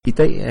I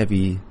dag er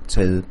vi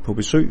taget på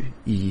besøg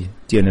i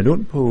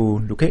Dianalund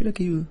på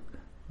Lokalarkivet,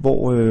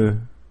 hvor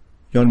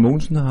Jørgen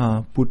Mogensen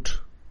har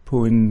budt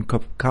på en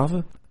kop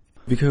kaffe.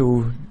 Vi kan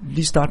jo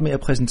lige starte med at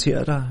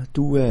præsentere dig.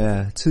 Du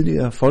er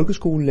tidligere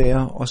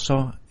folkeskolelærer, og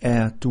så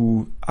er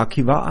du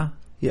arkivar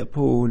her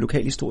på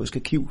Lokalhistorisk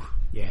Arkiv.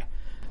 Ja,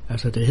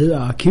 altså det hedder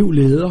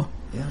arkivleder,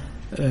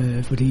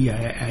 fordi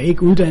jeg er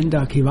ikke uddannet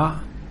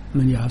arkivar,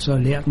 men jeg har så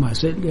lært mig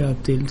selv at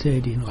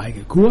deltage i en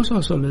række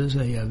kurser, således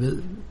at jeg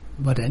ved,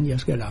 hvordan jeg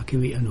skal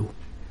arkivere nu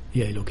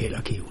her i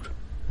Lokalarkivet.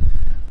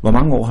 Hvor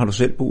mange år har du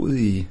selv boet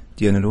i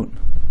Dianalund?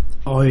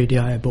 Og det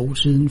har jeg boet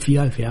siden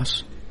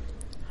 74.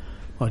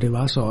 Og det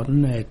var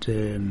sådan, at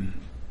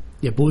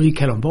jeg boede i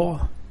Kalundborg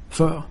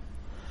før,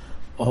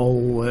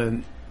 og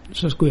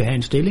så skulle jeg have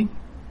en stilling.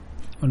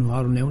 Og nu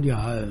har du nævnt, at jeg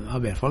har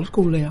været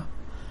folkeskolelærer.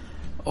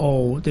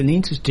 Og den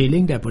eneste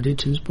stilling, der på det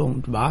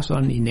tidspunkt var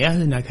sådan i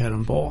nærheden af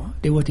Kalundborg,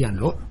 det var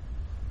Dianalund.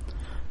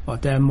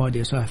 Og der måtte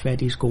jeg så have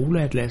fat i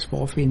skoleatlas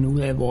for at finde ud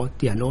af, hvor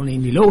Dianalund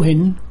egentlig lå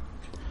henne.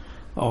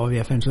 Og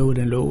jeg fandt så ud af, at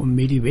den lå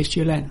midt i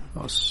Vestjylland,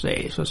 og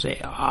så sagde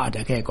jeg,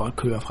 der kan jeg godt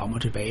køre frem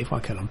og tilbage fra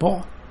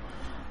Kalundborg.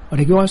 Og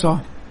det gjorde jeg så.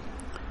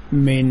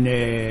 Men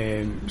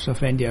så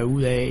fandt jeg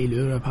ud af i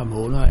løbet af et par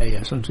måneder, at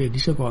jeg sådan set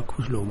lige så godt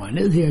kunne slå mig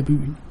ned her i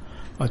byen.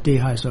 Og det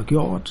har jeg så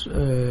gjort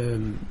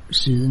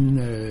siden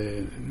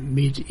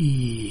midt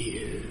i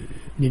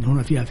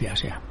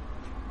 1974, ja.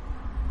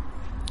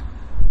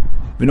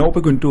 Hvornår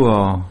begyndte du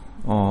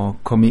at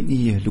komme ind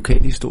i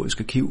Lokalhistorisk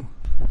Arkiv?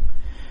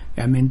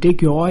 Jamen det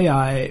gjorde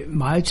jeg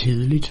meget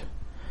tidligt,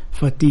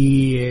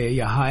 fordi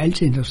jeg har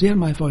altid interesseret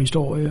mig for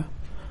historie,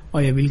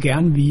 og jeg ville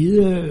gerne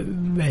vide,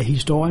 hvad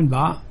historien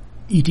var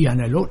i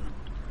Dianalund.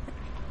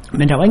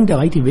 Men der var ingen,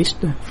 der rigtig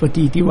vidste det,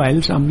 fordi de var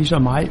alle sammen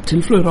ligesom mig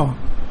tilflyttere.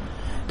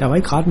 Der var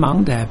ikke ret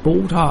mange, der havde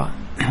boet her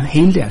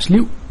hele deres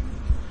liv.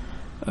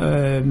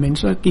 Men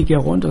så gik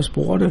jeg rundt og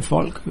spurgte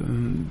folk,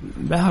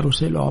 hvad har du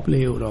selv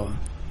oplevet, og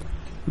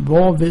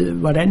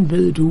hvordan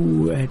ved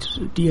du,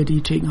 at de og de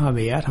ting har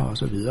været her, og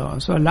så videre.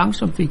 Og så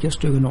langsomt fik jeg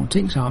stykket nogle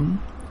ting sammen.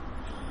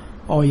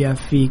 Og jeg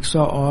fik så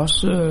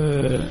også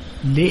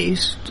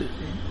læst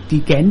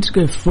de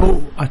ganske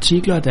få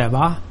artikler, der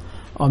var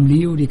om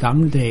livet i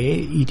gamle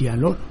dage i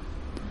Dianalund.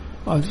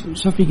 Og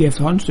så fik jeg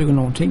efterhånden stykket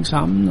nogle ting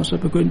sammen, og så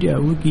begyndte jeg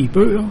at udgive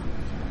bøger.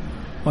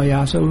 Og jeg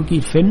har så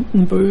udgivet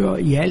 15 bøger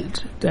i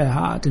alt, der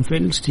har den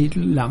fælles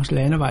titel Langs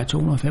Landevej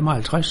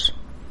 255.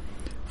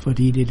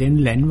 Fordi det er den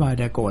landvej,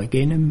 der går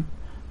igennem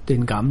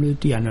den gamle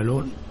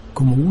Dianalund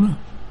kommune,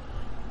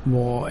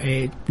 hvor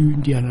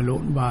byen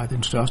Dianalund var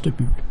den største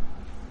by.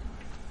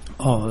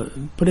 Og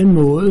på den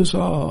måde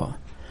så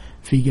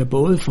fik jeg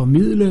både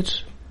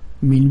formidlet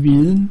min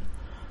viden,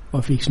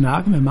 og fik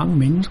snakket med mange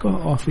mennesker,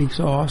 og fik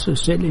så også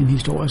selv en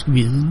historisk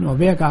viden. Og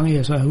hver gang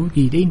jeg så havde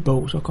udgivet en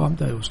bog, så kom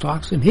der jo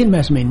straks en hel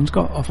masse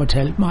mennesker og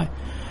fortalte mig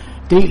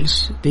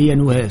dels det, jeg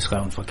nu havde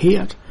skrevet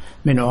forkert,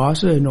 men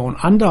også nogle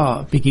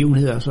andre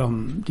begivenheder,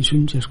 som de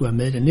syntes, jeg skulle have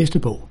med i den næste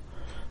bog.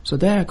 Så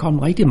der kom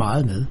rigtig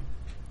meget med.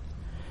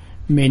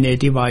 Men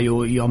det var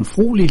jo i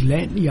omfrueligt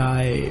land,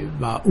 jeg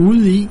var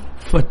ude i,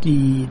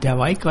 fordi der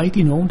var ikke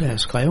rigtig nogen, der havde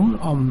skrevet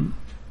om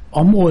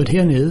området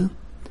hernede.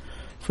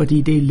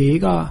 Fordi det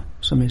ligger,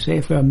 som jeg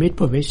sagde før, midt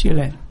på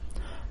Vestjylland.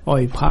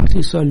 Og i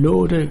praksis så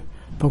lå det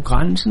på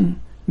grænsen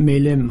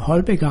mellem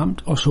Holbæk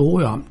Amt og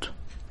Sorø Amt.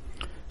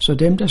 Så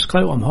dem, der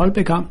skrev om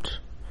Holbæk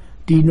Amt,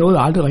 de nåede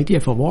aldrig rigtig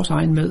at få vores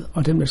egen med,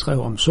 og dem, der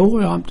skrev om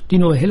Sorø Amt, de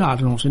nåede heller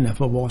aldrig nogensinde at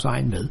få vores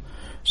egen med.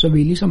 Så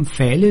vi er ligesom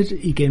faldet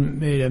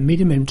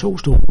midt imellem to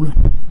stole.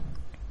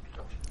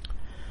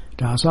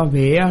 Der har så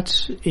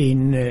været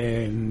en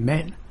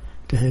mand,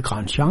 der hed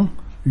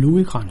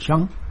Louis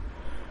Grandjean,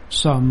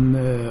 som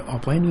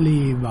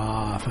oprindeligt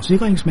var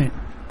forsikringsmand.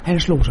 Han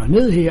slog sig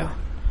ned her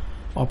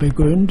og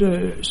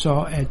begyndte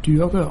så at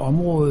dyrke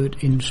området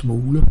en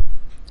smule.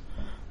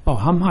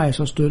 Og ham har jeg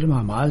så støttet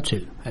mig meget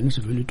til. Han er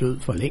selvfølgelig død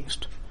for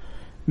længst.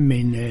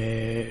 Men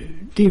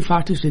det er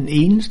faktisk den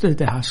eneste,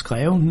 der har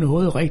skrevet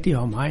noget rigtigt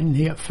om egnen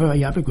her, før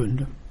jeg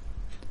begyndte.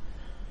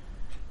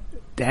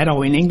 Der er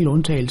dog en enkelt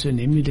undtagelse,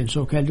 nemlig den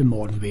såkaldte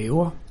Morten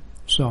Væver,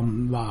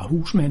 som var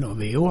husmand og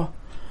væver,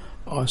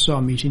 og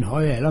som i sin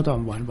høje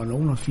alderdom, hvor han var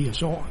nogen af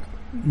 80 år,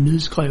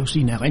 nedskrev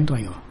sine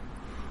erindringer.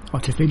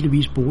 Og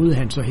tilfældigvis boede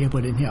han så her på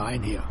den her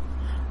egen her.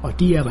 Og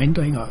de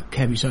erindringer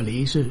kan vi så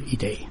læse i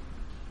dag.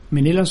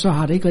 Men ellers så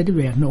har det ikke rigtig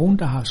været nogen,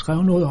 der har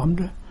skrevet noget om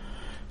det.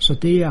 Så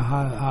det, jeg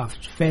har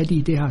haft fat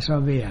i, det har så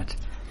været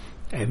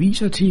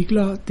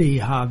avisartikler,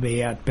 det har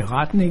været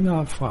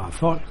beretninger fra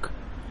folk,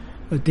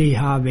 det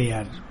har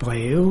været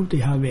breve,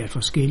 det har været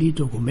forskellige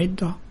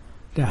dokumenter,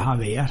 der har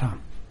været her.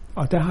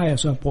 Og der har jeg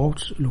så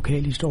brugt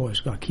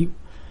Lokalhistorisk Arkiv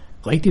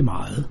rigtig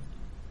meget.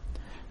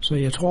 Så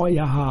jeg tror,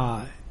 jeg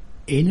har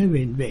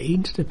endevendt hver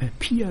eneste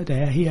papir, der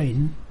er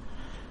herinde.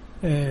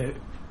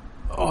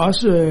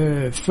 Også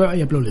før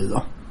jeg blev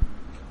leder.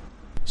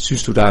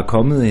 Synes du, der er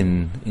kommet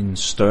en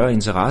større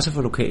interesse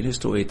for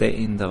lokalhistorie i dag,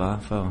 end der var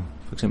for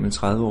eksempel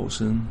 30 år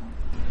siden?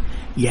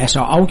 Ja, så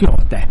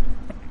afgjort da.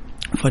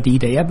 Fordi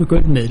da jeg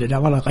begyndte med det, der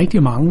var der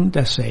rigtig mange,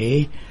 der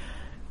sagde,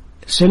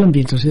 selvom de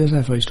interesserede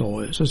sig for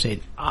historie, så sagde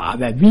de,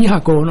 hvad vi har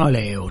gået og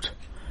lavet,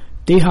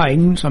 det har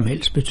ingen som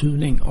helst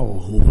betydning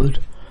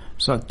overhovedet.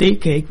 Så det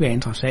kan ikke være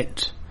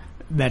interessant,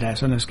 hvad der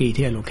sådan er sket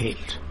her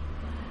lokalt.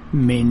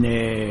 Men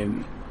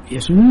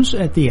jeg synes,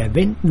 at det er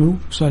vendt nu,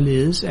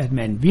 således at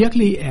man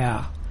virkelig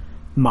er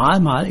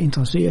meget, meget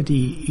interesseret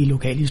i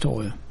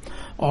lokalhistorie.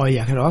 Og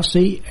jeg kan da også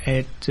se,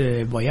 at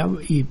hvor jeg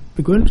i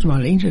begyndelsen var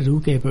en der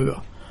udgav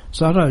bøger,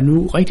 så er der jo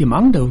nu rigtig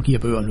mange, der udgiver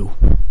bøger nu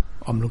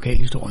om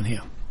lokalhistorien her.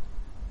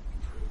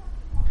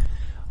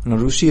 Når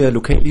du siger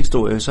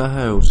lokalhistorie, så har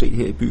jeg jo set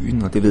her i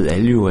byen, og det ved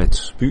alle jo,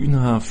 at byen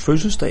har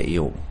fødselsdag i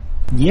år.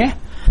 Ja,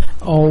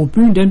 og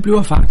byen den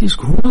bliver faktisk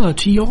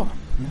 110 år.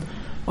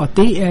 Og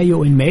det er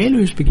jo en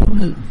mageløs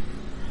begivenhed.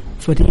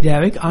 Fordi der er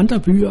jo ikke andre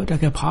byer, der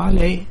kan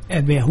prale af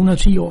at være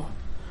 110 år.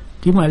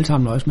 De må alle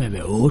sammen nøjes med at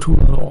være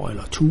 800 år,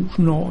 eller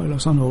 1000 år, eller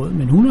sådan noget.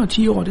 Men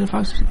 110 år, det er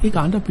faktisk ikke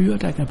andre byer,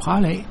 der kan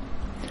prale af.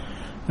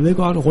 Jeg ved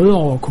godt,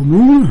 Rødovre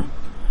Kommune,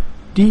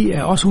 de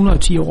er også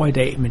 110 år i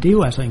dag, men det er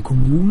jo altså en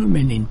kommune,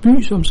 men en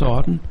by som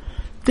sådan,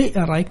 det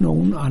er der ikke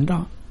nogen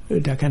andre,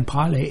 der kan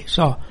prale af.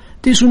 Så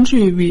det synes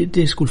vi,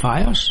 det skulle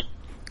fejres,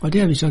 og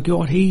det har vi så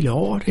gjort hele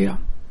året her,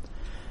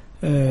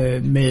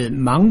 med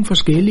mange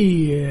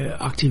forskellige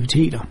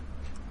aktiviteter.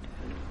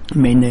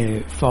 Men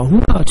for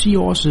 110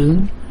 år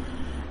siden,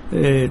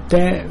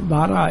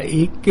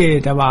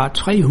 der var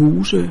 3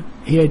 huse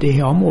her i det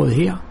her område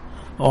her,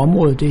 og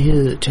området det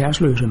hed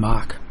Tersløse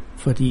Mark,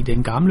 fordi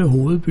den gamle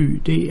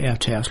hovedby, det er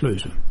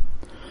Tersløse.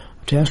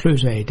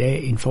 Tersløse er i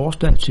dag en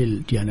forstad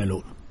til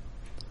Dianalund.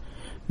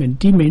 Men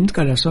de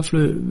mennesker, der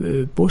så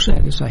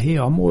bosatte sig her i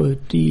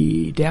området,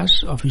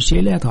 deres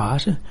officielle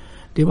adresse,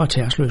 det var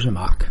Tersløse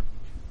Mark.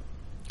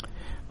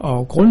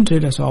 Og grunden til,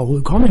 at der så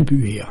overhovedet kom en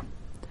by her,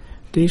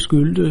 det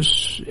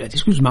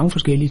skyldes mange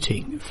forskellige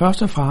ting.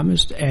 Først og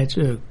fremmest, at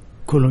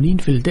kolonien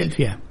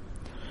Philadelphia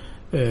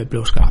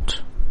blev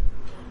skabt.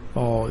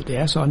 Og det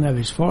er sådan, at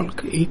hvis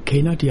folk ikke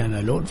kender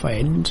Dianalund for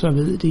anden, så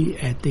ved de,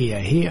 at det er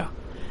her,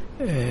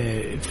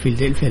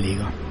 Philadelphia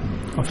ligger.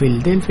 Og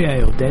Philadelphia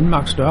er jo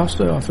Danmarks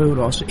største og for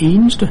øvrigt også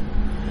eneste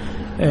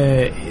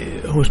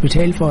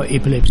hospital for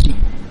epilepsi.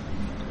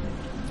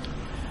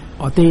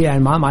 Og det er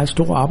en meget, meget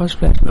stor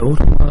arbejdsplads med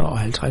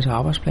 850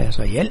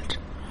 arbejdspladser i alt.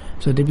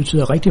 Så det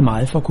betyder rigtig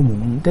meget for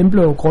kommunen. Den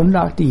blev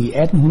grundlagt i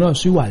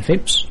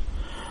 1897,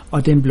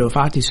 og den blev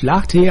faktisk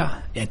lagt her,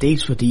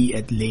 dels fordi,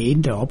 at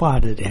lægen, der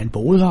oprettede det, han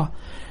boede her,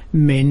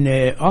 men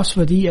også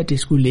fordi, at det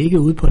skulle ligge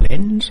ude på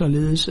landet,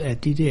 således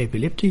at de der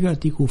epileptikere,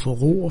 de kunne få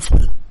ro og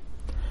fred.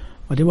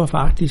 Og det var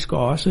faktisk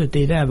også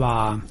det, der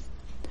var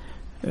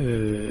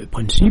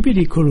princippet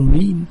i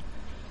kolonien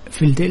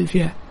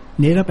Philadelphia,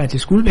 netop at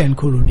det skulle være en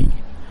koloni,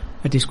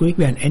 at det skulle ikke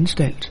være en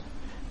anstalt,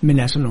 men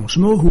altså nogle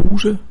små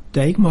huse,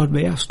 der ikke måtte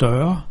være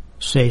større,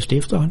 sagde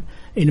stifteren,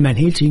 end man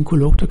hele tiden kunne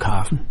lugte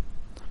kaffen,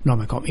 når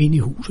man kom ind i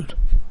huset.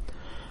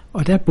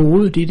 Og der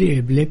boede de der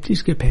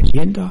epileptiske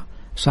patienter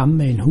sammen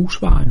med en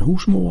husfar og en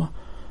husmor,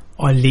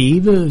 og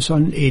levede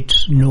sådan et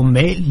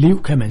normalt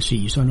liv, kan man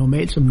sige, så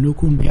normalt som nu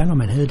kunne være, når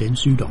man havde den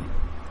sygdom.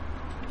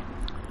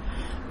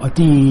 Og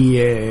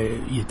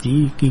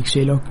de gik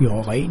selv og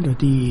gjorde rent,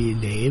 og de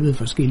lavede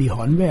forskellige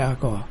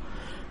håndværk, og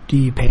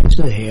de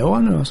passede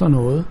haverne og sådan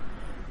noget.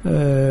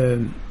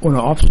 Under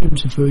opsyn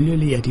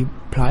selvfølgelig af de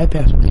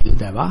plejepersonale,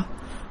 der var,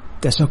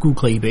 der så kunne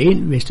gribe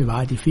ind, hvis det var,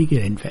 at de fik et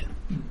anfald.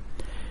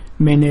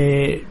 Men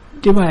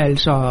det var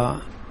altså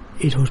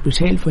et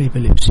hospital for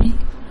epilepsi,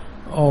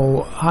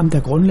 og ham, der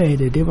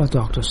grundlagde det var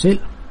doktor selv,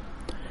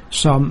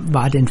 som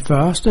var den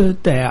første,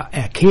 der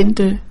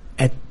erkendte,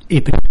 at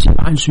epilepsi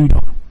var en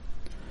sygdom.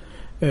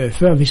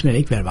 Før vidste man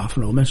ikke, hvad det var for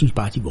noget. Man synes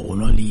bare, at de var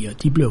underlige,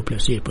 og de blev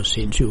placeret på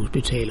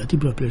sindssygehospitaler, de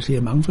blev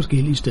placeret mange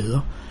forskellige steder.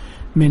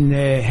 Men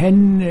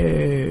han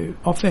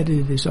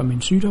opfattede det som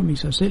en sygdom i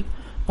sig selv,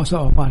 og så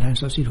oprettede han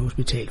så sit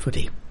hospital for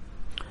det.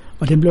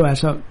 Og den blev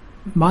altså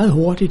meget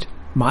hurtigt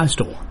meget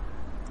stor.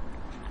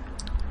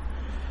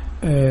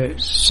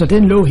 Så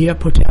den lå her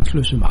på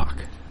Tersløse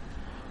Mark.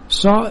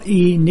 Så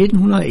i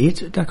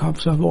 1901, der kom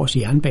så vores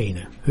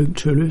jernbane,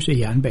 Tølløse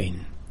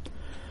jernbanen,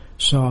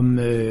 som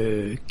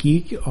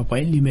gik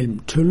oprindeligt mellem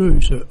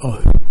Tølløse og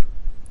Høng.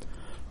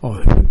 Og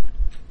Høng,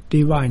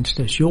 det var en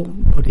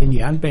station på den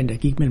jernbane, der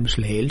gik mellem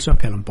Slagelse og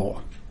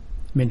Kalundborg,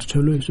 mens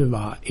Tølløse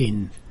var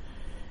en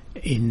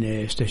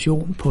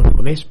station på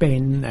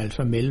Nordvestbanen,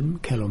 altså mellem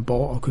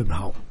Kalundborg og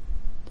København.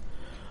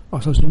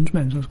 Og så synes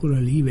man, så skulle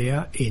der lige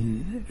være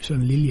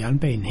sådan en lille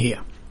jernbane her.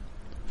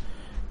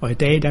 Og i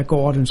dag, der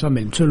går den så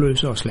mellem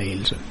Tølløse og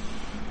Slagelse.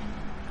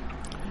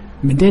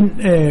 Men den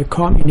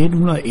kom i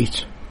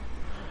 1901,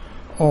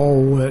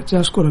 og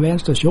der skulle der være en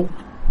station.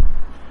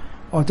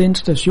 Og den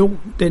station,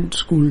 den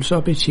skulle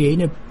så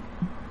betjene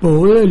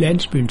både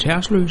landsbyen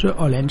Tersløse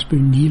og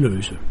landsbyen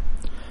Niløse,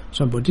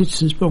 som på det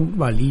tidspunkt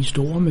var lige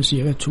store med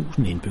ca.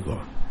 1000 indbyggere.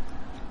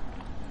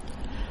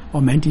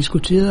 Og man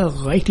diskuterede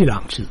rigtig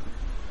lang tid,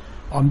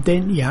 om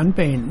den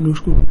jernbane nu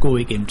skulle gå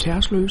igennem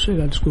Tersløse,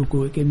 eller det skulle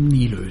gå igennem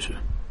Niløse.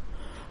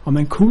 Og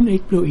man kunne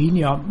ikke blive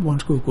enige om, hvor den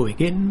skulle gå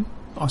igennem,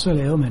 og så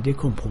lavede man det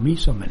kompromis,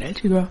 som man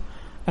altid gør,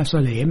 at så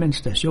lagde man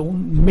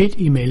station midt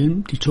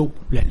imellem de to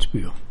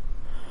landsbyer.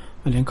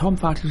 Og den kom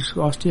faktisk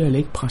også til at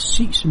ligge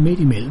præcis midt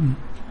imellem.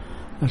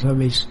 Altså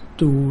hvis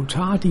du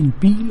tager din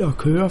bil og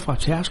kører fra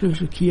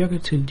Tærsløse Kirke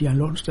til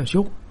Dianalund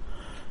station,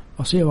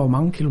 og ser hvor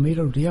mange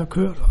kilometer du der har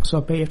kørt, og så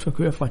bagefter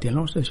kører fra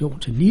Dianalund station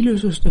til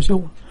Niløse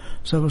station,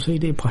 så kan du se,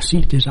 at det er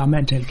præcis det samme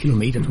antal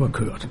kilometer, du har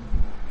kørt.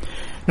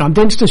 Nå, men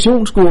den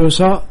station skulle jo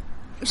så,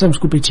 som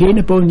skulle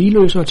betjene både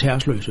Niløse og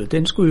Tærsløse,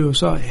 den skulle jo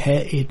så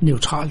have et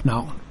neutralt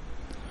navn.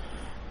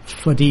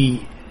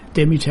 Fordi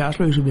dem i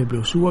Tærsløse ville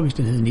blive sure, hvis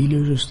den hed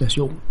Niløse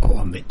station og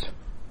omvendt.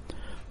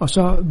 Og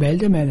så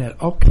valgte man at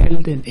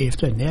opkalde den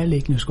efter et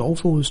nærliggende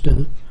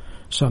skovfodsted,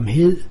 som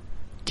hed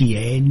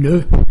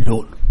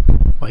Dianalund.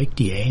 Og ikke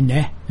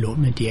Dianalund,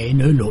 men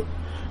Dianalund.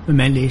 Men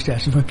man læste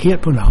altså forkert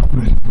på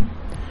navnet.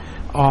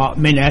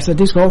 Men altså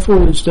det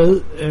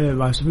skovfodsted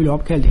var selvfølgelig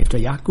opkaldt efter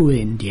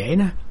jagtgudinden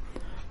Diana.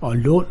 Og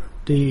Lund,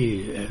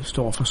 det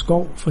står for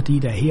skov, fordi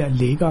der her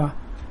ligger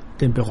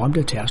den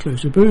berømte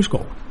Tærsløse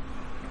Bøgeskov.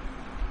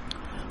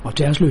 Og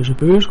Tærsløse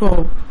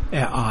Bøgeskov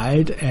er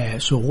ejet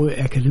af Sorø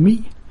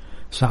Akademi,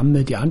 sammen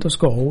med de andre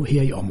skove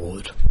her i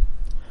området.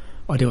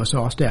 Og det var så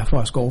også derfor,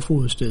 at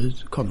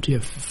skovfodsstedet kom til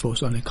at få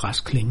sådan et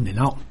græsklingende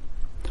navn,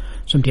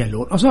 som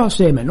Dianalund. Og så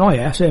sagde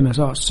man,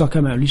 så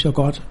kan man jo lige så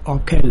godt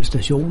opkalde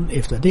stationen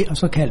efter det, og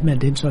så kaldte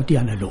man den så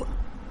Dianalund.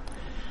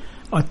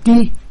 Og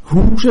de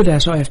huse, der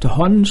så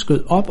efterhånden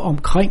skød op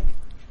omkring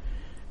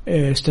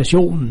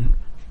stationen,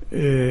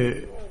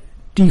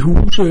 de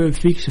huse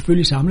fik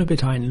selvfølgelig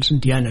samlebetegnelsen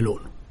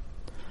Dianalund.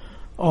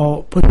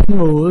 Og på den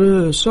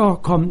måde så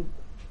kom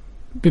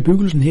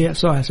bebyggelsen her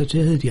så altså til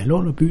at hedde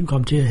Dianalund, og byen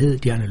kom til at hedde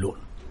Dianalund.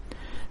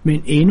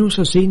 Men endnu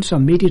så sent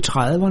som midt i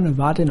 30'erne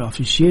var den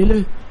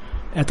officielle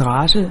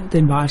adresse,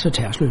 den var altså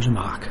Tærsløse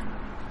Mark.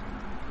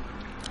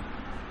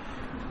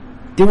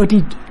 Det var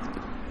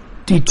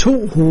de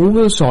to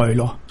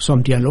hovedsøjler,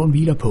 som Dianalund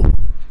hviler på.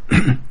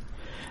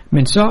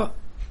 Men så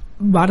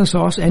var der så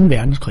også 2.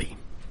 verdenskrig.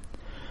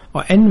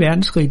 Og 2.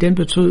 verdenskrig, den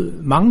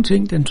betød mange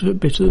ting. Den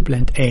betød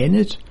blandt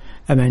andet,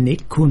 at man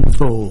ikke kunne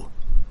få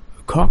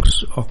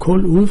koks og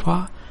kul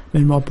udefra,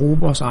 men må bruge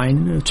vores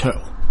egen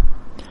tørv.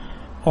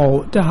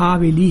 Og der har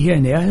vi lige her i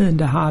nærheden,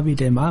 der har vi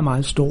den meget,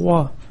 meget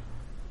store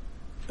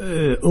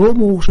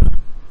åmose,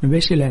 den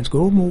vestjyllandske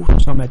åmose,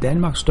 som er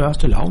Danmarks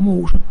største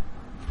lavmose.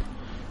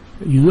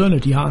 Jyderne,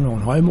 de har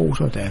nogle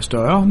højmoser, der er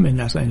større, men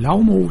altså en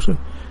lavmose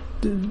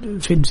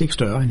findes ikke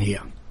større end her.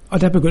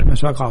 Og der begyndte man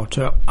så at grave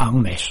tør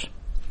en masse.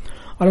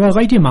 Og der var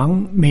rigtig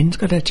mange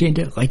mennesker, der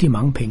tjente rigtig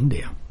mange penge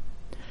der.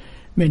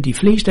 Men de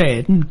fleste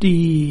af dem,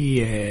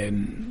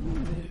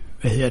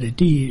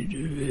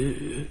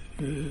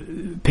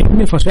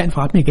 pengene forsvandt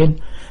fra dem igen,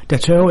 da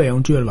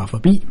tørveeventyret var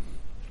forbi.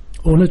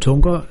 Onde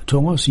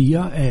tunger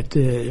siger, at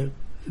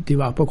det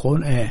var på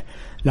grund af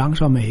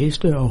langsomme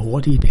heste og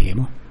hurtige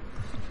damer.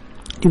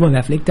 Det var i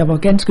hvert fald ikke. Der var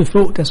ganske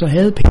få, der så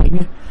havde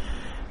penge,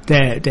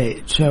 da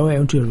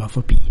tørveeventyret var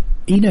forbi.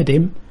 En af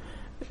dem,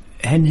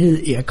 han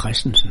hed Erik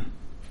Christensen.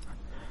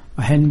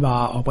 Og han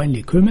var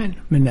oprindelig købmand,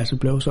 men altså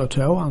blev så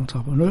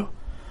tørveentreprenør,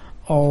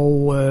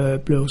 og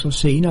blev så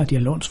senere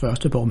Dianalunds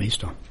første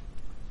borgmester.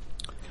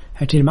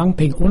 Han tjente mange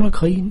penge under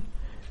krigen,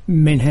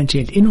 men han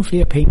tjente endnu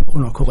flere penge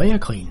under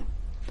Koreakrigen,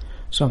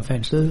 som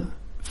fandt sted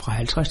fra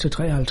 50 til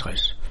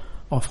 53.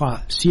 Og fra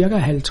cirka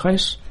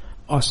 50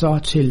 og så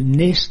til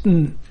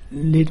næsten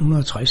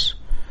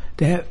 1960,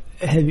 der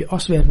havde vi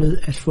også været ved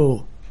at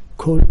få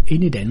kul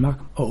ind i Danmark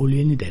og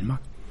olie ind i Danmark.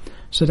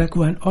 Så der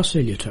kunne han også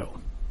sælge tørv.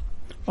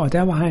 Og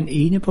der var han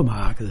ene på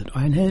markedet,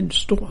 og han havde en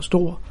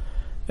stor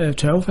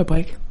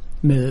tørvefabrik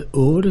med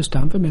 8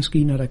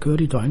 stampemaskiner, der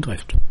kørte i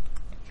døgndrift.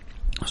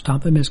 Og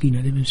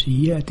stampemaskiner, det vil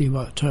sige, at det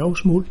var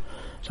tørvesmuld,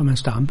 som man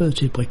stampede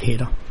til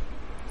briketter.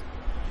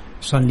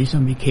 Sådan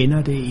ligesom vi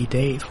kender det i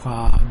dag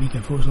fra, vi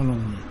kan få sådan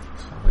nogle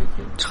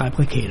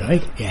træbriketter,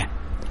 ikke? Ja.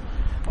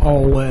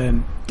 Og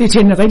det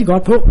tjente han rigtig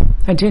godt på.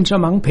 Han tjente så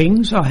mange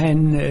penge, så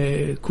han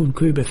kunne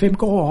købe 5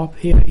 gårde op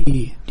her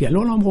i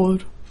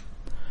Dianalundområdet.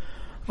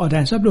 Og da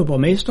han så blev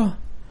borgmester,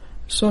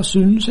 så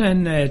synes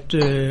han, at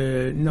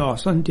når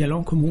sådan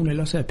Dianalund Kommune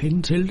ellers havde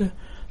penge til det,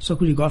 så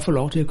kunne de godt få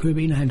lov til at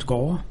købe en af hans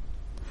gårde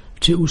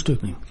til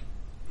udstykning.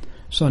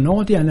 Så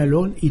når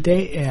Dianalund i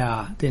dag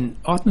er den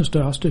 8.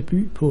 største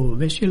by på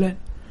Vestjylland,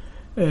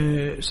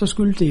 så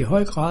skyldes det i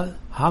høj grad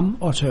ham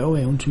og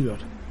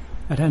tørveeventyret.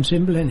 At han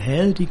simpelthen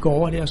havde de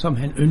gårde der, som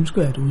han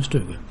ønskede at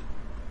udstykke.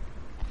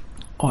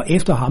 Og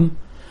efter ham,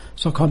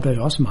 så kom der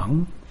jo også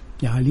mange.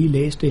 Jeg har lige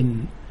læst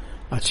en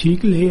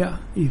artikel her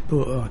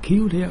på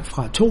arkivet her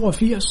fra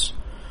 82,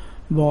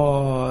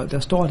 hvor der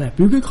står, der er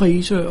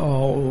byggekrise,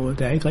 og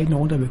der er ikke rigtig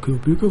nogen, der vil købe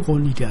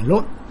byggegrund i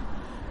Dianalund.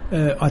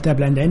 Og der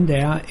blandt andet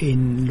er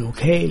en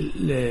lokal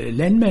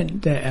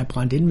landmand, der er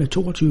brændt ind med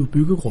 22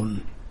 byggegrunde,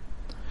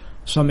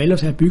 som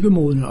ellers er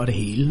byggemoden og det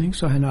hele. Ikke?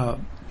 Så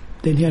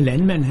den her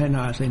landmand, han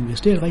har altså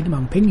investeret rigtig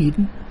mange penge i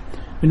den,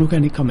 men nu kan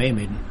han ikke komme af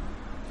med den.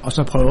 Og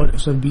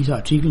så viser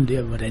artiklen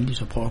der, hvordan de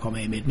så prøver at komme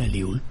af med den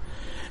alligevel.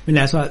 Men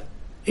altså,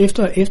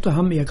 efter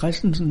ham, Erik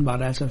Christensen, var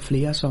der altså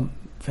flere, som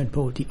fandt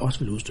på, at de også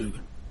ville udstykke.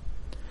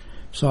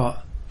 Så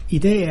I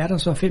dag er der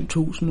så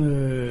 5.000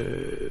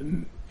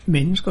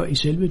 mennesker i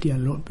selve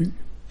Dianalund by,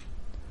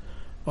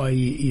 og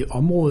i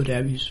området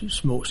er vi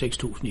små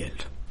 6.000 i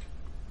alt.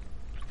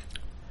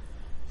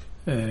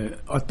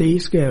 Og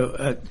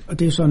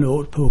det er så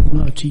nået på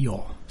 110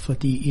 år,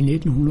 fordi i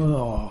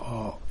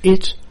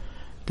 1901,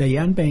 da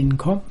jernbanen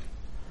kom,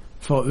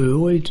 for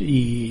øvrigt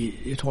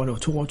jeg tror det var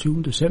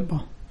 22.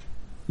 december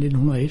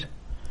 1901,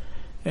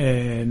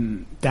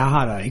 der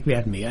har der ikke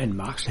været mere end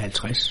maks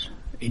 50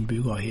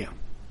 indbyggere her.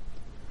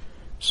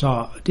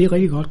 Så det er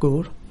rigtig godt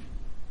gået.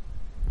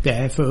 Der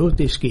er for øvrigt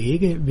det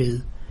skægge ved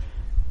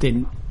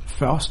den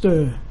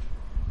første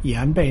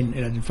jernbane,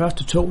 eller den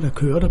første tog, der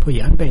kørte på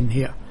jernbanen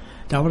her.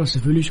 Der var der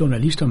selvfølgelig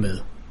journalister med,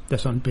 der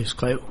sådan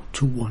beskrev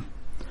turen.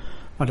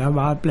 Og der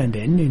var blandt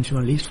andet en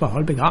journalist fra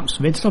Holbæk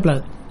Amts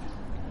Venstreblad,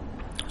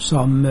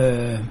 som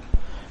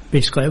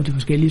beskrev de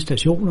forskellige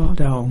stationer.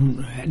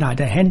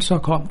 Da han så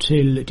kom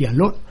til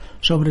Dianalund,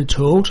 så var det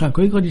tog, så han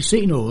kunne ikke rigtig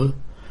se noget.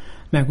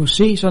 Man kunne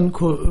se sådan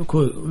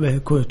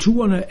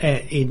korrekturerne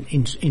af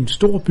en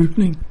stor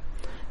bygning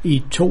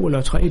i 2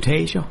 eller 3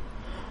 etager.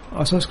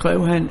 Og så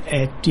skrev han,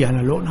 at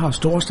Dianalund har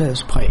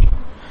storstadspræg.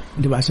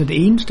 Det var altså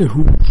det eneste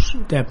hus,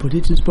 der på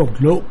det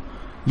tidspunkt lå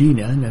lige i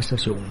nærheden af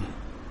stationen.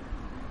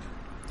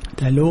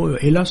 Der lå jo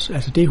ellers,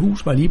 altså det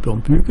hus var lige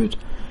blevet bygget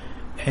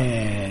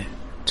af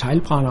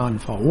teglbrænderen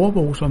fra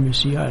Orebro, som vi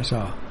siger,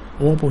 altså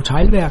Orebro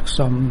Teglværk,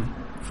 som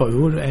for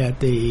øvrigt er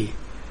det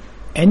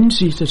anden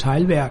sidste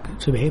teglværk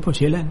tilbage på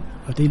Sjælland,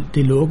 og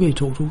det lukkede i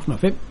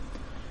 2005.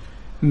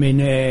 Men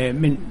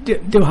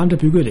det var ham, der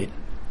byggede det.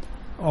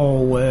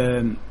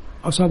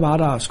 Og så var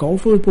der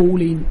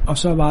skovfodboligen, og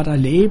så var der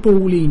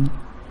lægeboligen,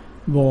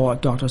 hvor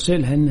doktor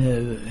selv han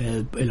havde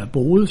eller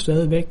boede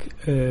stadigvæk,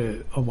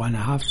 og hvor han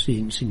har haft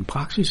sin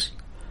praksis,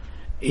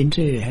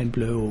 indtil han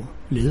blev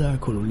leder af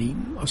kolonien.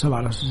 Og så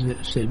var der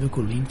selve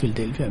kolonien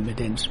Philadelphia med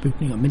dens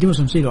bygninger. Men det var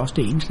sådan set også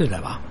det eneste,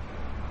 der var.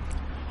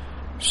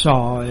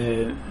 Så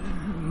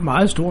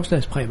meget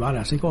storstadspræg var der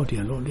altså ikke over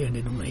Dianalund der i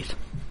 1901.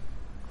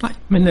 Nej,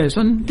 men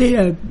sådan, det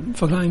er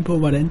forklaring på,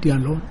 hvordan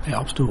Dianalund er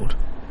opstået.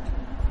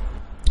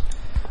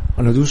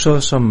 Og når du så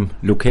som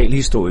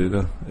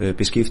lokalhistoriker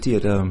beskæftiger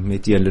dig med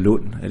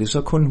Dianalund, er det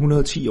så kun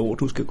 110 år,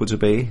 du skal gå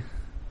tilbage?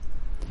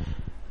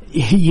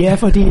 Ja,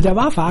 fordi der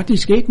var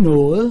faktisk ikke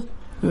noget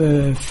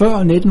før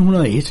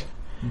 1901,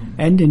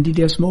 andet end de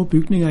der små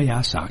bygninger, jeg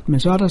har sagt. Men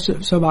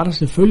så var der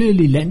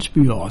selvfølgelig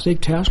landsbyer også,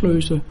 ikke?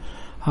 Tersløse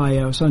har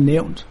jeg jo så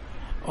nævnt.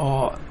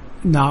 Og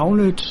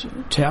navnet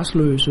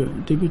Tersløse,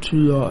 det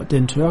betyder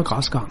den tørre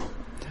græsgang.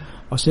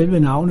 Og selve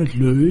navnet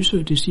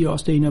Løse, det siger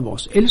også, det er en af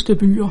vores ældste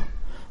byer.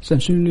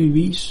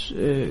 Sandsynligvis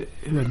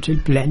hører den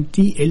til blandt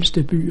de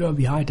ældste byer,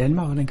 vi har i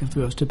Danmark, og den kan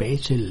føres tilbage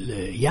til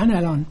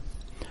jernalderen.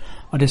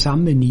 Og det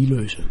samme med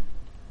Niløse.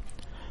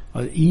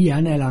 Og i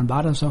jernalderen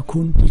var der så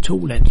kun de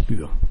 2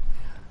 landsbyer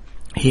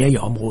her i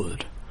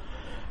området.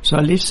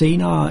 Så lidt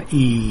senere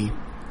i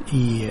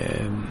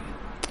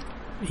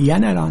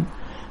jernalderen,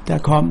 der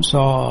kom så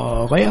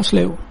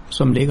Reerslev,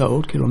 som ligger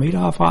 8 kilometer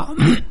herfra,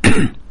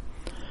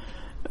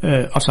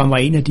 og som var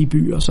en af de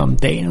byer, som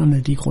danerne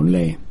de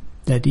grundlagde,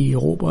 da de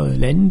erobrede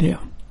landet her.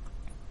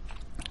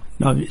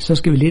 Så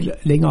skal vi lidt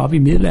længere op i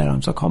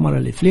middelalderen, så kommer der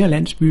lidt flere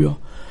landsbyer.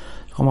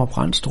 Der kommer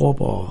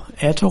Brandstrup og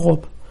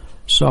Atterup,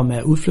 som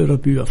er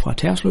udflytterbyer fra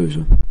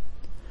Tersløse.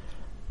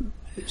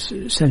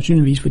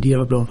 Sandsynligvis fordi der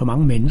var blevet for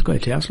mange mennesker i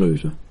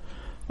Tersløse.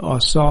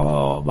 Og så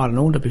var der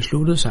nogen, der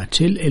besluttede sig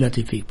til, eller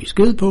de fik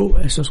besked på,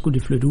 at så skulle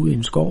de flytte ud i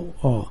en skov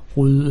og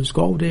rydde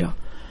skov der,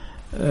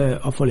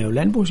 og få lavet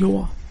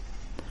landbrugsjord.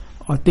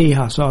 Og det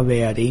har så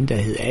været en, der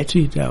hed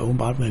Atti, der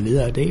åbenbart var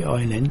leder af det,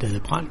 og en anden, der hed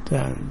Brandt,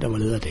 der var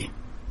leder af det.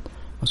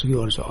 Og så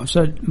gjorde det så. Og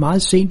så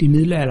meget sent i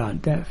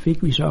middelalderen, der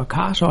fik vi så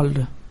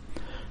Karsolte,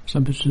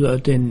 som betyder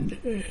den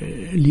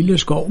lille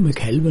skov med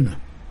kalvene.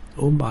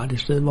 Åbenbart et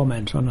sted, hvor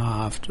man sådan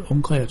har haft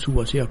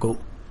ungkreaturer til at gå.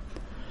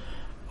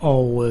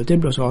 Og den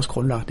blev så også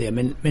grundlagt der.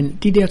 Men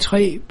de der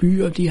 3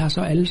 byer, de har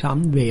så alle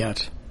sammen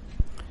været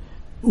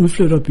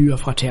udflytterbyer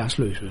fra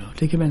Tersløse.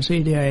 Det kan man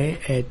se deraf,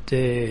 at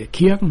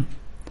kirken,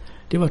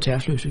 det var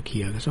Tersløse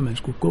Kirke, så man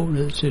skulle gå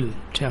ned til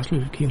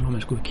Tersløse Kirke, når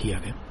man skulle i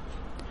kirke.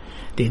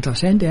 Det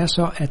interessante er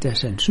så, at der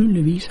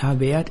sandsynligvis har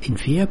været en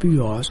 4. by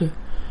også,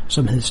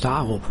 som hed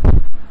Starup.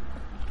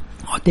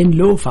 Og den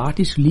lå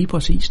faktisk lige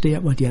præcis der,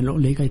 hvor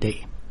Dianalund ligger i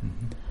dag.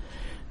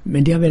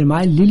 Men det har været en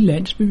meget lille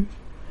landsby,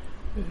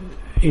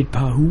 et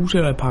par huse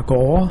eller et par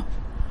gårde,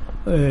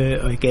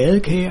 og et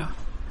gadekær,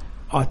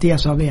 og det har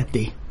så været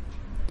det.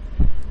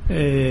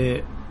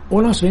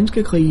 Under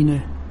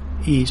svenskekrigene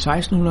i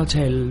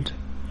 1600-tallet,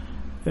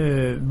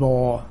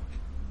 hvor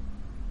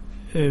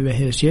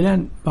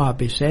Sjælland var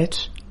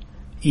besat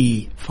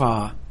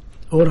fra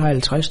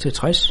 58 til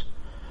 60,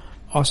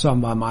 og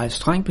som var meget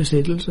streng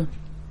besættelse,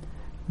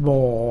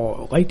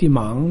 hvor rigtig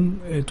mange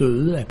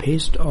døde af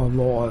pest, og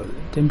hvor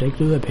dem, der ikke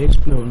døde af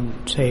pest, blev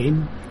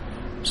taget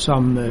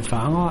som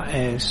fanger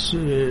af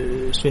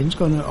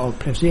svenskerne og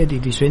placeret i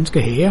de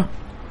svenske hære,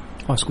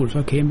 og skulle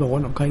så kæmpe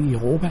rundt omkring i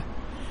Europa.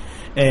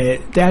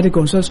 Der er det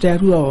gået så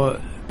stærkt ud over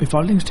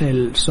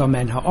befolkningstal, så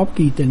man har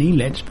opgivet den ene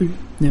landsby,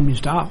 nemlig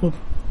Starup,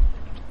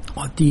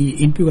 og de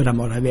indbyggere, der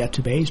måtte have været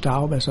tilbage i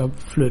Starup, er så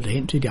flyttet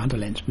hen til de andre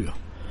landsbyer.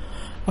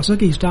 Og så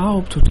gik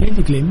Starup totalt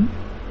i glemme,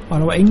 og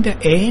der var ingen, der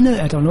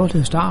anede, at der var noget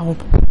til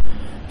Starup,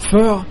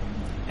 før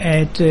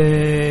at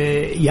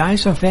jeg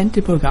så fandt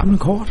det på et gammelt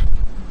kort.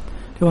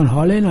 Det var en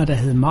hollænder, der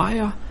hed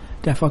Meyer,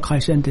 der fra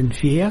Christian den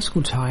 4.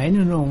 skulle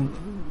tegne nogle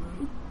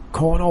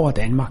kort over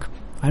Danmark.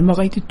 Han var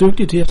rigtig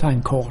dygtig til at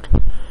tegne kort,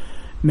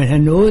 men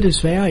han nåede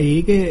desværre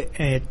ikke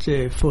at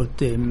få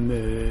dem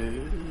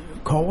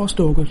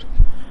kobberstukket,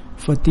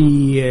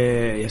 fordi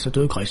så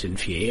døde Christian den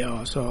 4.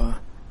 og så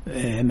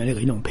havde man ikke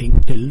rigtig nogen penge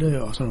til det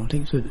og sådan nogle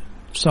ting.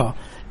 Så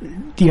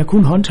de har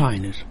kun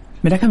håndtegnet.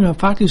 Men der kan man jo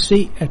faktisk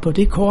se, at på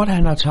det kort,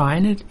 han har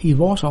tegnet i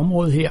vores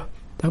område her,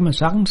 der kan man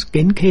sagtens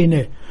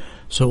genkende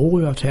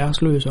Sorø og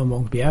Tærsløs og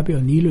Mogens Bjergby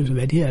og Niløs og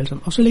hvad det her altså.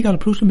 Og så ligger der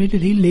pludselig midt i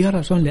det hele, ligger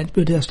der sådan en landsby,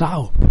 der hedder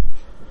Starup.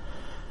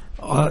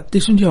 Og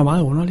det synes jeg var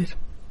meget underligt.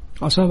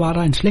 Og så var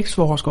der en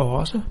slægtsforsker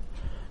også,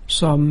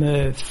 som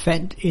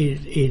fandt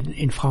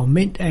en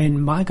fragment af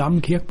en meget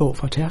gammel kirkebog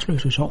fra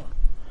Tærsløse sogn.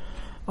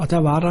 Og der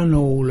var der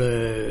nogle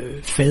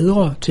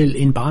fædre til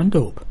en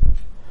barndåb,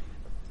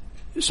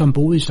 som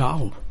boede i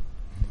Starup.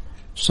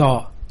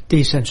 Så det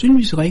er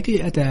sandsynligvis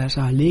rigtigt, at der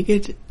altså har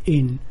ligget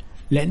en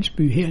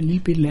landsby her, en lille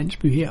bitte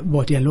landsby her,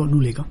 hvor Dianalund nu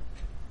ligger.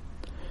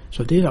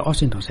 Så det er da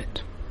også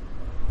interessant.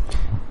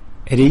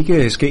 Er det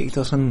ikke skægt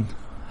at sådan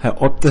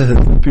have opdaget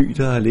en by,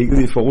 der har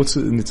ligget i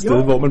fortiden et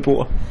sted, hvor man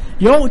bor?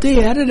 Jo,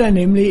 det er det da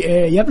nemlig.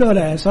 Jeg blev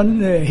da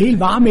sådan helt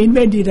varm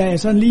indvendigt, da jeg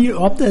sådan lige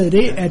opdagede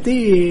det, at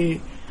det...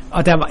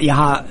 Og jeg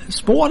har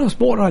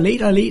spurgt og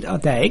let,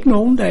 og der er ikke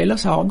nogen, der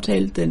ellers har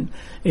omtalt den,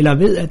 eller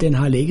ved, at den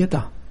har ligget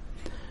der.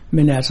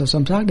 Men altså,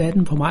 som sagt er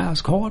den på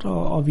Meyers kort,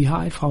 og vi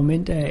har et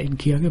fragment af en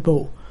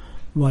kirkebog,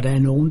 hvor der er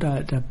nogen,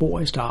 der bor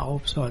i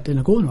Starup, så den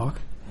er god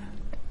nok.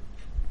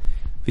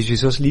 Hvis vi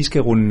så lige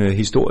skal runde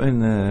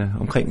historien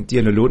omkring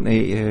Dianalund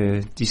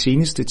af, de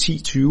seneste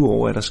 10-20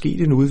 år er der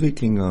sket en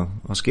udvikling,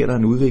 og sker der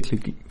en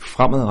udvikling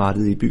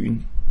fremadrettet i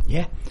byen?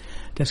 Ja,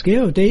 der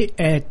sker jo det,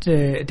 at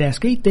der er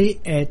sket det,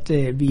 at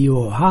vi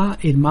jo har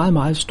et meget,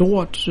 meget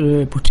stort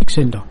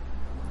butikscenter,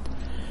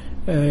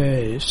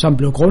 som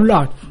blev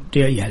grundlagt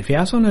der i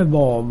 70'erne,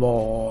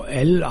 hvor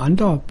alle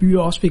andre byer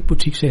også fik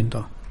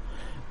butikscenter.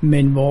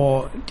 Men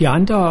hvor de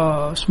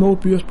andre små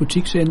byers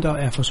butikscenter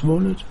er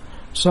forsvundet,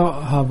 så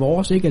har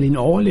vores ikke alene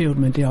overlevet,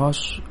 men det har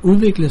også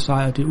udviklet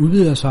sig, og det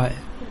udvider sig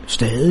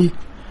stadig.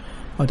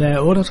 Og der er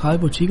 38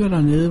 butikker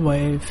dernede, hvor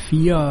er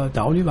 4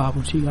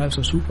 dagligvarebutikker,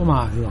 altså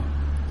supermarkeder.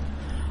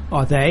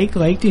 Og der er ikke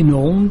rigtig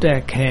nogen, der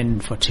kan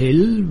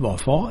fortælle,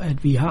 hvorfor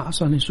at vi har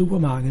sådan et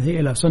supermarked her,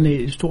 eller sådan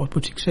et stort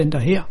butikscenter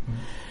her.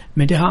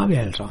 Men det har vi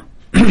altså.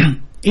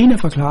 En af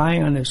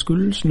forklaringerne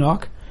skyldes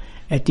nok,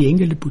 at de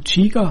enkelte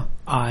butikker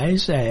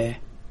ejes af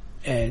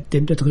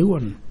dem, der driver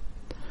den.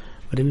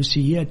 Og det vil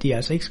sige, at de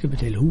altså ikke skal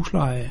betale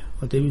husleje,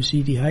 og det vil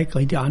sige, at de har ikke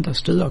rigtig andre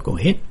steder at gå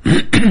hen.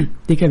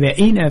 Det kan være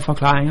en af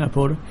forklaringerne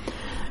på det.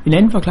 En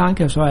anden forklaring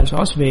kan så altså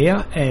også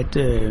være, at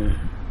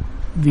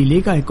vi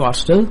ligger et godt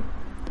sted,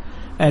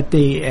 at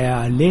det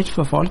er let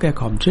for folk at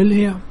komme til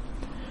her,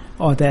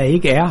 og der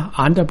ikke er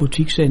andre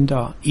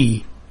butikscenter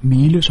i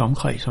miles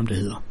omkreds, som det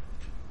hedder.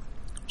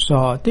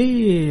 Så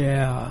det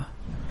er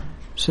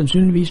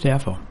sandsynligvis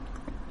derfor.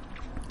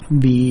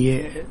 Vi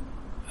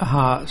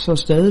har så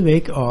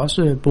stadigvæk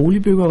også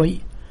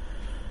boligbyggeri.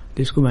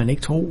 Det skulle man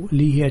ikke tro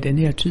lige her den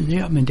her tid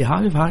her, men det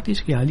har vi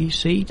faktisk. Jeg har lige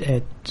set,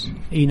 at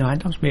en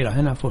ejendomsmægler,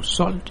 han har fået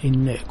solgt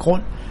en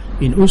grund,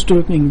 en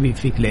udstykning, vi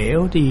fik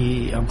lavet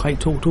i omkring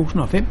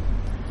 2005,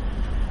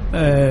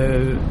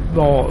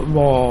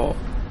 hvor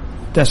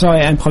der så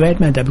er en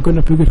privatmand, der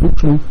begynder at bygge et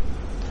hus nu.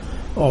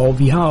 Og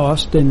vi har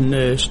også den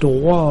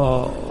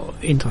store,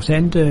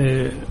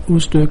 interessante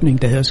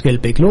udstykning, der hedder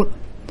Skelbæklund,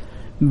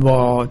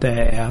 hvor der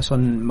er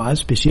sådan meget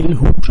specielle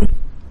huse.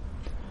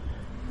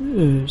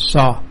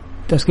 Så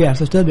der sker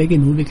altså stadigvæk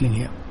en udvikling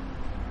her.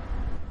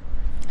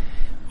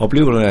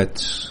 Oplever du,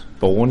 at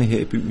borgerne her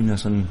i byen er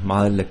sådan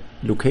meget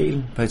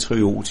lokal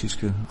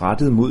patriotiske,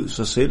 rettet mod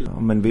sig selv,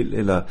 om man vil,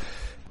 eller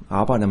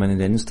arbejder man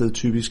et andet sted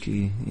typisk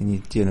end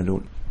i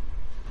Dianalund?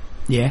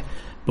 Ja,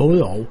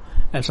 både og.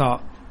 Altså,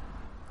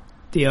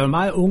 det er jo en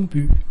meget ung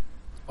by,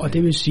 og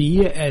det vil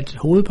sige, at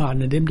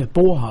hovedparten af dem, der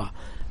bor her,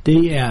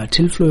 det er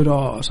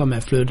tilflyttere, som er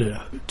flyttet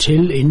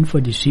til inden for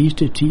de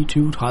sidste 10,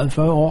 20, 30,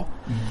 40 år.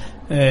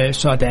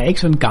 Så der er ikke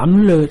sådan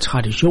gamle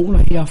traditioner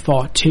her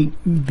for ting,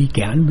 vi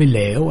gerne vil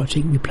lave, og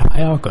ting, vi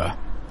plejer at gøre.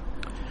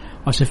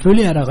 Og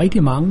selvfølgelig er der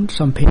rigtig mange,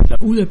 som pendler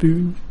ud af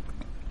byen,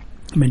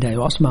 men der er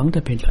jo også mange,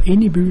 der pendler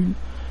ind i byen,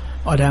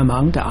 og der er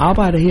mange, der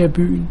arbejder her i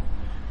byen,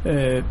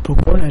 på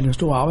grund af den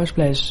store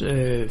arbejdsplads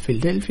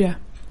Philadelphia,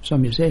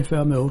 som jeg sagde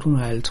før, med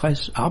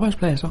 850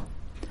 arbejdspladser.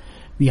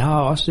 Vi har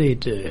også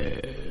et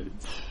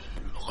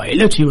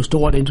relativt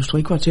stort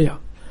industrikvarter,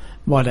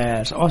 hvor der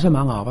altså også er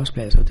mange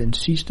arbejdspladser. Den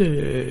sidste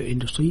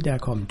industri, der er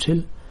kommet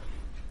til,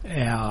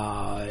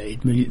 er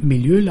et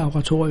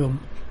miljølaboratorium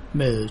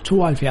med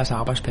 72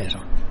 arbejdspladser.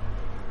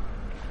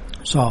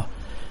 Så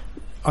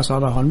Og så er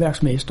der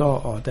håndværksmester,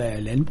 og der er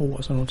landbrug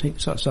og sådan nogle ting.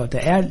 Så der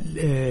er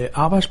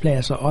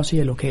arbejdspladser også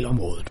her i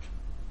lokalområdet.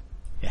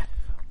 Ja.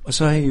 Og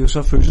så er I jo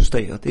så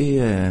fødselsdag, og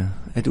det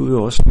er du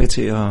jo også med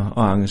til at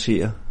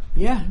arrangere.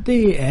 Ja,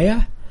 det er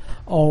jeg.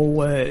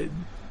 Og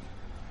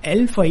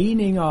alle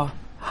foreninger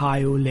har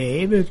jo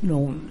lavet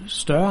nogle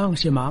større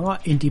arrangementer,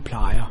 end de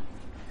plejer,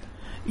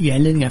 i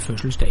anledning af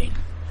fødselsdagen.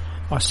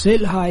 Og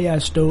selv har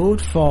jeg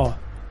stået for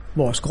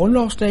vores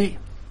grundlovsdag,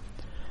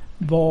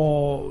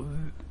 hvor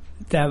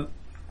der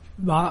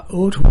var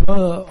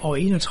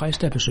 861,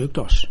 der besøgte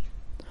os.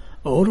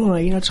 Og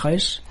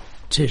 861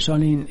 til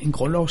sådan en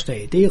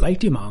grundlovsdag, det er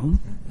rigtig mange.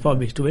 For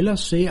hvis du ellers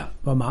ser,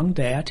 hvor mange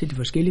der er til de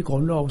forskellige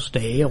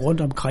grundlovsdage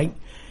rundt omkring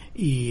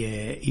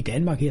i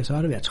Danmark her, så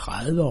har det været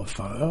 30 og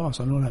 40 og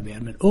sådan noget der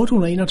været. Men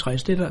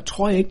 861, det der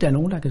tror jeg ikke, der er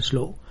nogen, der kan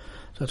slå.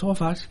 Så jeg tror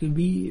faktisk, at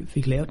vi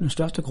fik lavet den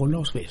største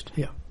grundlovsfest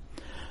her.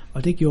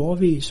 Og det gjorde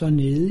vi så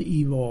nede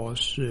i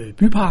vores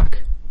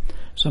bypark,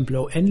 som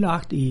blev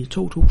anlagt i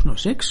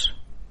 2006.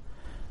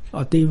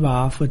 Og det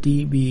var,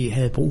 fordi vi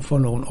havde brug for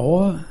nogle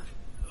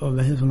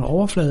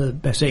overflade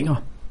bassiner.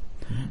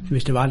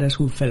 Hvis det var, der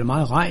skulle falde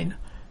meget regn,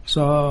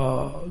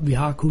 så vi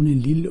har kun en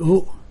lille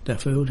å, der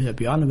fører det her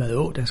Bjørnevad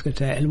Å, der skal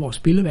tage alle vores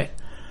spildevand.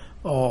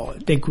 Og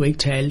den kunne ikke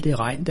tage alt det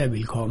regn, der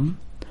ville komme.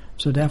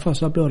 Så derfor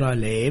så blev der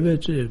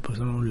lavet på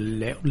sådan nogle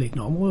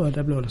lavtliggende områder,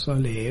 der blev der så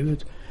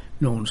lavet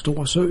nogle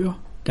store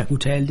søer, der kunne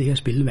tage alt det her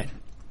spildevand.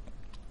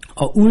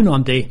 Og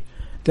udenom det,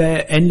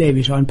 der anlagde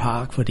vi så en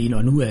park, fordi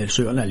når nu er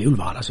søerne alligevel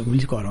var der, så kunne vi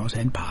lige godt også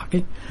have en park,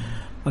 ikke?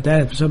 Og der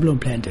er så blevet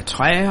plantet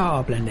træer,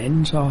 og blandt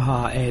andet så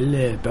har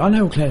alle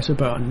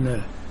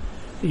børnehaveklassebørnene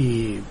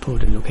på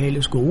den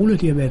lokale skole,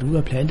 de har været ude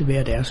og plante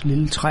hver deres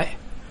lille træ,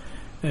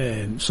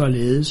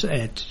 således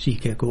at de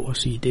kan gå og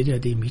sige,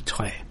 det er mit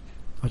træ.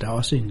 Og der er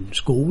også en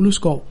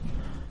skoleskov,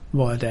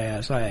 hvor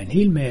der så er en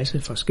hel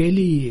masse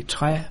forskellige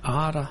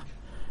træarter,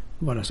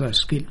 hvor der så er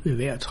skilt ved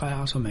hver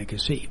træer, så man kan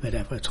se, hvad der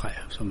er for et træ,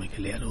 så man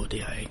kan lære noget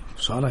der, ikke?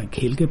 Så er der en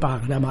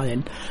kælkebakke, der er meget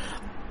andet.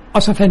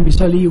 Og så fandt vi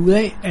så lige ud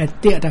af, at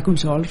der kunne vi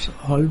så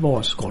holde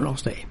vores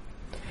grundlovsdag.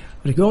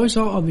 Og det gjorde vi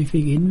så, og vi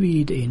fik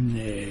indviet en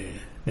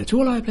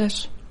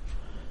naturlegeplads,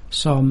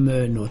 som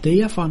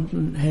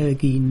Nordea-fonden havde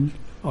givet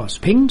os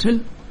penge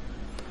til.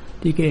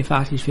 Det gav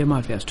faktisk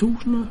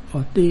 75.000,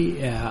 og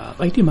det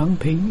er rigtig mange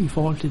penge i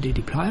forhold til det,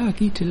 de plejer at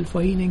give til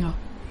foreninger.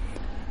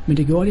 Men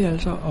det gjorde de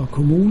altså, og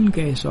kommunen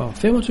gav så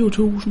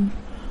 25.000,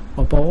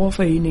 og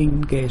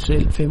borgerforeningen gav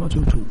selv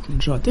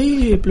 25.000. Så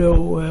det blev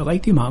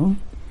rigtig mange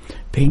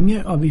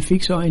penge, og vi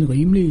fik så en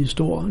rimelig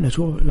stor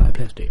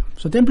naturlegeplads der.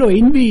 Så den blev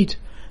indviet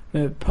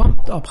med pomp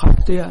og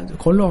pragt der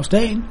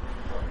grundlovsdagen,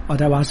 og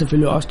der var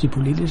selvfølgelig også de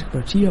politiske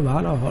partier,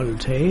 var der og holde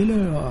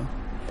tale, og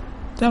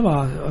der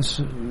var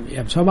også,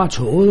 så var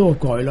toget og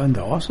gøjlerne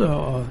der også,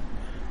 og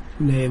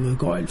lavede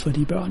gøjl for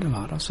de børn, der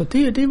var der. Så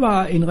det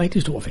var en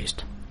rigtig stor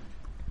fest.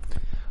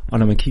 Og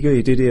når man kigger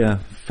i det der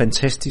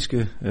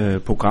fantastiske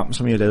program,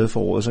 som jeg lavede for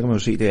året, så kan man jo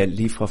se det alt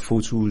lige fra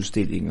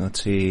fotoudstillinger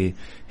til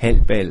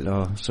halbal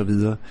og så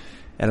videre.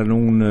 Er der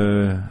nogle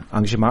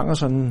arrangementer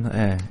sådan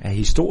af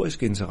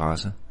historisk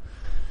interesse?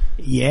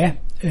 Ja,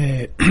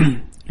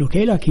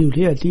 Lokalarkivet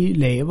her, de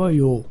laver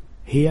jo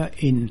her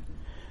en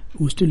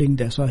udstilling,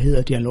 der så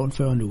hedder Dianalund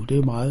før nu. Det er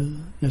jo meget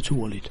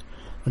naturligt.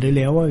 Og det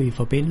laver vi i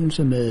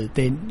forbindelse med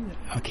den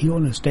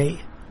arkivernes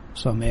dag,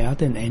 som er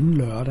den anden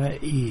lørdag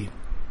i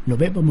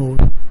november måned.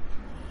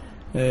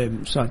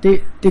 Så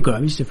det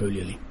gør vi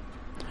selvfølgelig.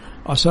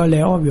 Og så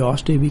laver vi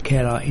også det, vi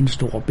kalder en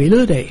stor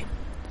billeddag,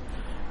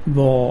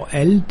 hvor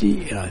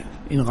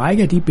en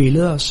række af de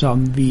billeder,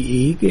 som vi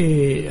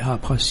ikke har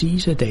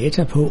præcise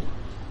data på,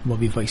 hvor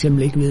vi for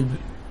eksempel ikke ved,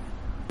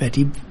 hvad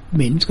de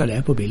mennesker, der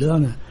er på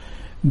billederne,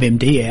 hvem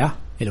det er,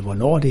 eller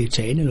hvornår det er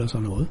taget, eller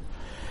sådan noget.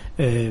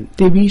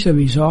 Det viser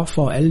vi så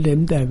for alle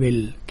dem, der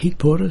vil kigge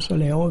på det, så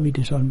laver vi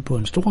det sådan på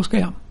en stor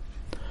skærm.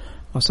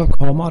 Og så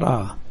kommer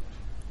der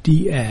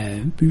de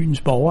af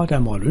byens borgere, der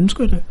måtte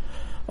ønske det,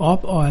 op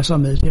og er så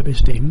med til at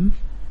bestemme,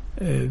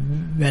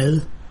 hvad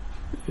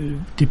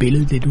det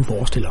billede, det du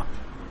forestiller.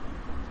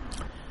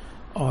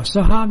 Og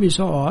så har vi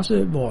så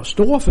også vores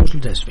store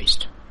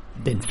fødselsdagsfest,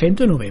 den 5.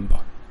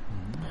 november.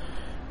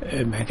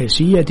 Man kan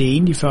sige, at det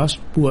egentlig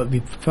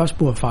vi først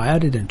burde fejre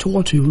det den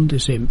 22.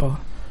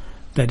 december,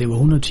 da det var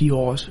 110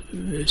 år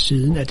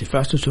siden, at det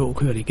første tog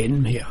kørte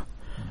igennem her.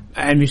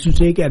 Men vi synes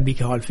ikke, at vi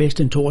kan holde fest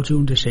den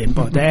 22.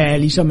 december. Der er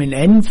ligesom en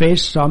anden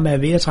fest, som er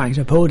ved at trænge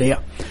sig på der.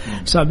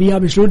 Så vi har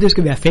besluttet, at det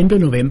skal være 5.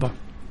 november.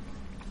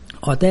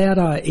 Og der er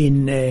der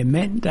en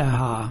mand, der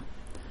har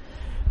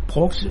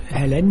brugt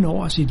 1,5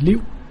 år af sit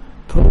liv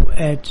på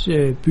at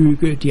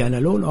bygge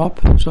Dianalund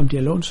op, som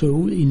Dianalund så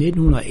ud i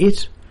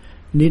 1901,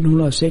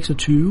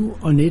 1926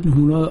 og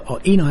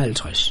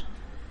 1951.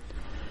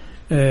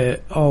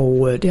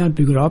 Og det har han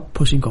bygget op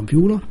på sin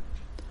computer.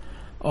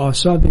 Og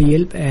så ved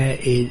hjælp af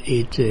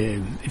et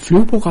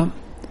flyveprogram,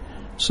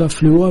 så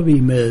flyver vi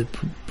med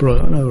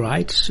brødrene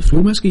Wrights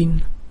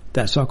flyvemaskine,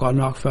 der så godt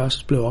nok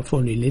først blev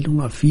opfundet i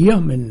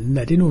 1904, men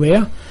lad det nu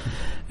være.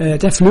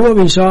 Der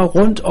flyver vi så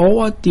rundt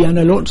over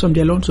Dianalund, som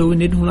Dianalund så ud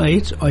i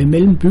 1901, og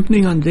imellem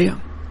bygningerne der.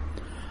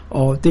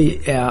 Og det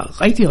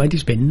er rigtig, rigtig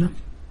spændende.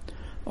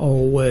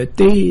 Og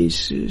det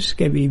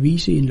skal vi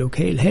vise i en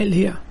lokal hal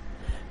her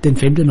den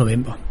 5.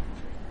 november.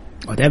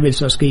 Og der vil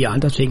så ske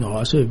andre ting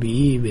også.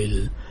 Vi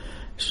vil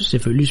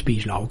selvfølgelig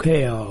spise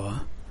lagkager, og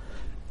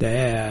der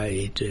er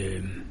et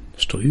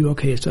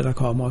strygeorkester, der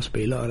kommer og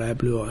spiller, og der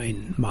bliver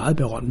en meget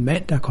berømt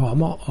mand, der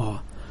kommer og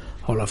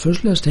holder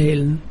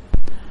fødselsdagstalen.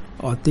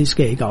 Og det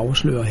skal jeg ikke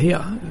afsløre her,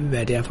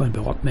 hvad det er for en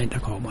berømt mand, der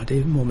kommer.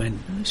 Det må man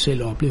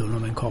selv opleve, når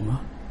man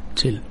kommer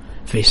til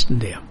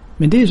festen der.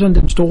 Men det er sådan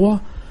den store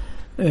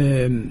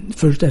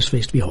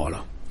fødselsdagsfest, vi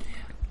holder.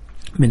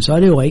 Men så er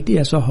det jo rigtigt,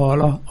 at så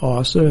holder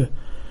også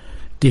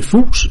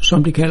DFUS,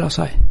 som det kalder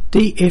sig,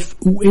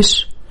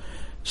 DFUS,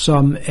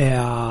 som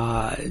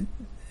er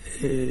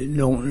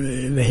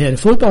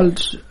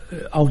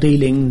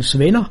fodboldafdelingens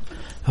venner,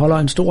 holder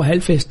en stor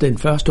halvfest den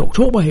 1.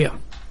 oktober her.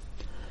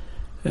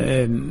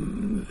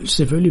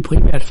 Selvfølgelig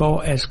primært for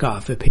at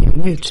skaffe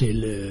penge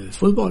til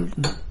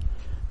fodbolden,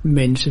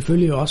 men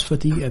selvfølgelig også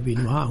fordi, at vi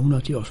nu har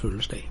 110 års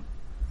fødselsdag.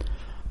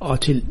 Og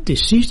til det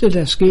sidste,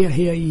 der sker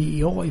her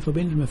i år i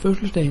forbindelse med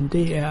fødselsdagen,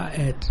 det er,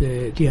 at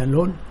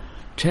Dianalund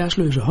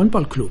Lokalarkiv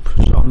håndboldklub,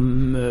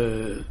 som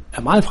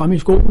er meget fremme i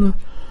skoene,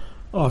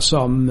 og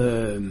som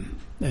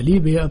er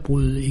lige ved at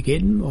bryde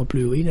igennem og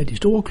blive en af de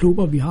store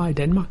klubber, vi har i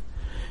Danmark,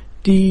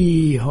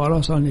 de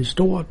holder sådan et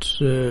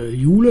stort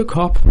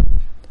julekop,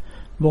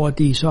 hvor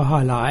de så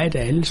har lejet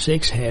alle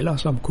 6 haller,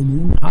 som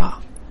kommunen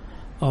har,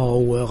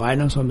 og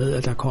regner så med,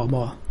 at der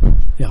kommer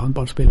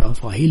håndboldspillere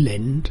fra hele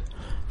landet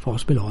for at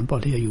spille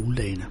håndbold her i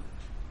juledagene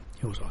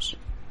hos os.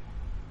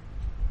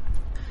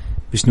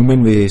 Hvis nu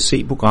man vil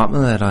se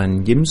programmet, er der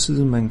en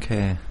hjemmeside, man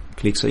kan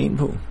klikke sig ind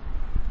på?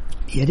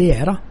 Ja, det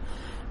er der.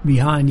 Vi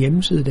har en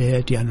hjemmeside, der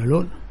hedder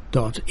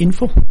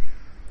dianalund.info,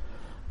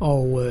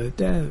 og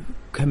der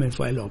kan man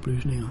få alle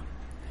oplysninger,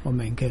 og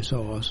man kan så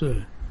også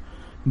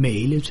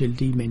maile til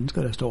de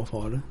mennesker, der står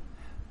for det.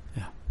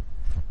 Ja.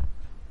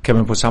 Kan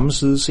man på samme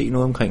side se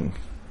noget omkring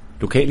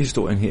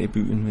lokalhistorien her i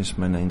byen, hvis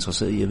man er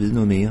interesseret i at vide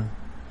noget mere?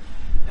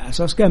 Ja,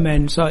 så skal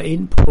man så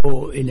ind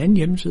på en anden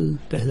hjemmeside,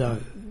 der hedder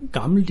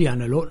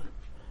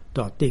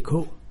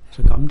gammeldianalund.dk,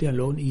 så Gammel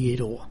Dianalund i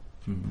et ord.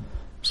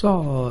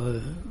 Så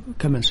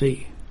kan man se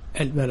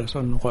alt, hvad der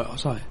sådan rører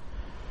sig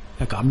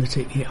af gamle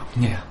ting her.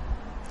 Ja.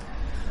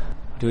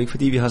 Det er jo ikke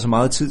fordi, vi har så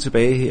meget tid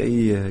tilbage her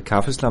i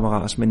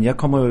kaffeslapperas, men jeg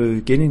kommer jo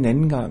igen en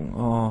anden gang,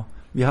 og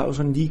vi har jo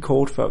sådan lige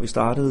kort før vi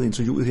startede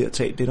interviewet her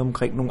talt lidt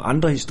omkring nogle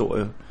andre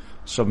historier,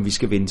 som vi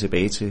skal vende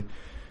tilbage til.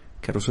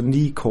 Kan du sådan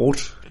lige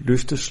kort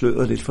løfte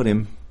sløret lidt for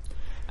dem?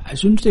 Jeg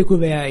synes, det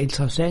kunne være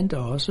interessant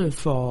også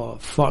for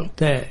folk,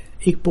 der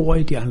ikke bor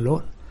i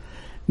Dianalund,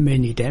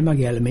 men i Danmark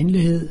i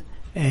almindelighed,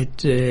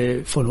 at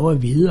få noget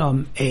at vide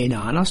om Ane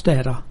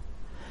Andersdatter,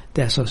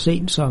 der så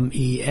sent som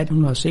i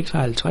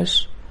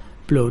 1856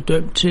 blev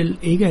dømt til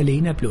ikke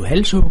alene at blive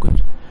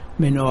halshugget,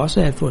 men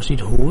også at få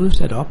sit hoved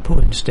sat op på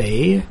en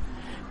stage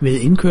ved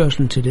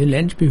indkørslen til den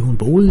landsby, hun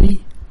boede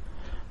i.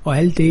 Og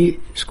alt det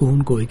skulle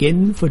hun gå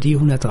igennem, fordi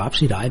hun havde dræbt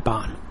sit eget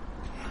barn.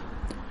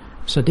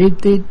 Så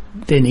det er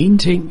den ene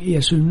ting,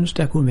 jeg synes,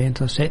 der kunne være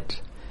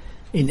interessant.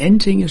 En anden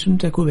ting, jeg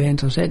synes, der kunne være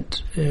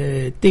interessant,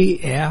 det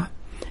er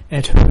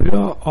at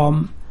høre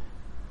om,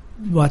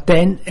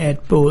 hvordan at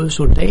både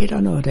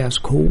soldaterne og deres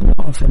koner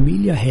og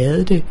familier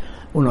havde det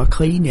under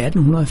krigen i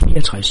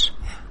 1864.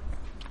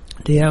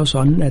 Det er jo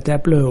sådan, at der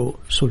blev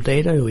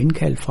soldater jo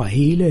indkaldt fra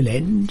hele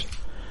landet,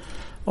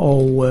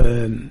 og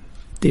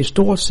det er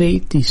stort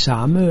set de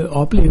samme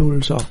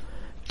oplevelser,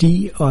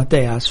 de og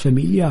deres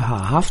familier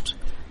har haft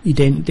i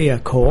den der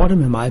korte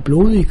med meget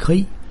blodige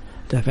krig,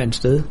 der fandt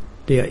sted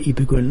der i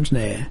begyndelsen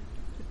af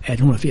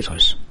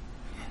 1864.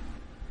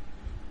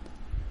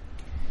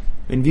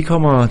 Men vi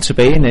kommer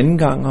tilbage en anden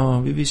gang,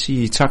 og vi vil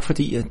sige tak,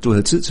 fordi at du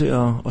havde tid til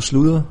at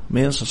sludre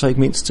med os, og så ikke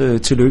mindst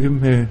tillykke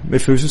med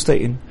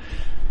fødselsdagen.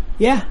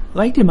 Ja,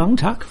 rigtig mange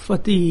tak,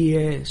 fordi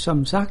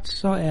som sagt,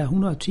 så er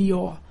 110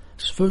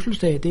 års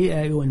fødselsdag, det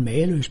er jo en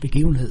mageløs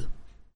begivenhed.